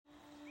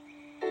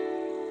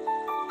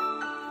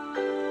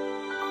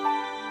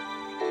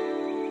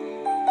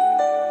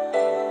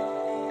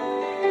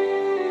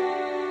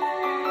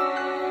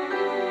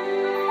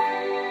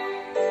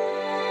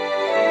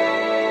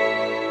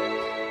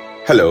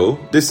Hello,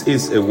 this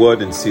is A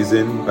Word in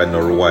Season by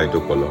Norua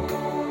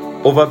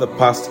Idokolo. Over the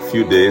past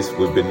few days,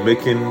 we've been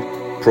making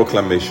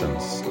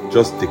proclamations,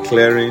 just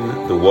declaring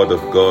the Word of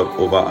God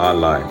over our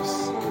lives.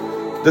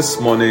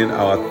 This morning,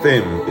 our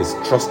theme is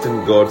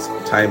trusting God's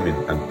timing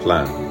and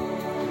plan.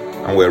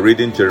 And we're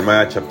reading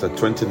Jeremiah chapter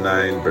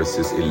 29,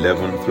 verses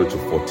 11 through to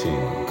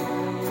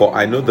 14. For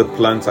I know the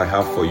plans I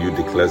have for you,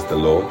 declares the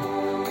Lord,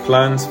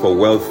 plans for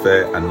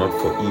welfare and not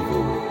for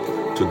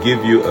evil, to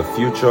give you a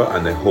future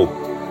and a hope.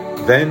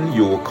 Then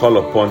you will call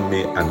upon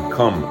me and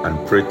come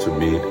and pray to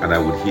me, and I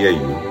would hear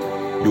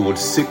you. You will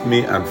seek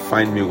me and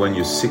find me when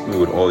you seek me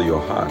with all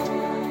your heart.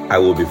 I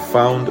will be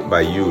found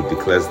by you,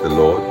 declares the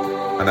Lord,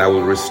 and I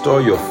will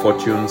restore your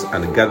fortunes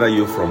and gather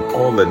you from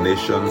all the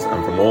nations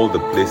and from all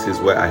the places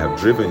where I have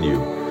driven you,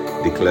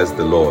 declares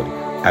the Lord.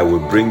 I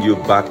will bring you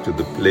back to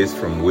the place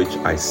from which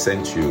I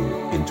sent you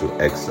into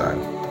exile,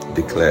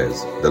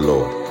 declares the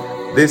Lord.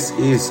 This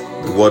is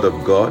the word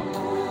of God.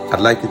 I'd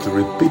like you to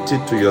repeat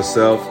it to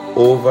yourself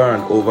over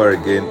and over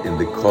again in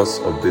the course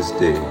of this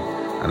day.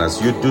 And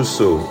as you do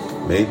so,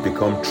 may it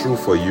become true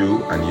for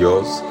you and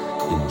yours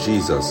in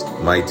Jesus'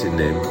 mighty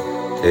name.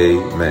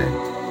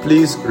 Amen.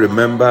 Please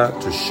remember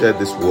to share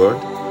this word.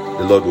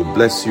 The Lord will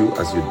bless you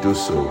as you do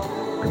so.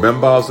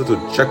 Remember also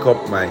to check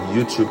out my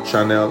YouTube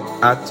channel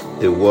at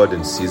A Word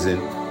in Season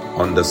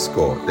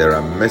 _. There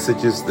are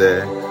messages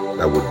there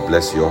that would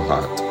bless your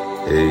heart.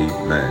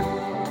 Amen.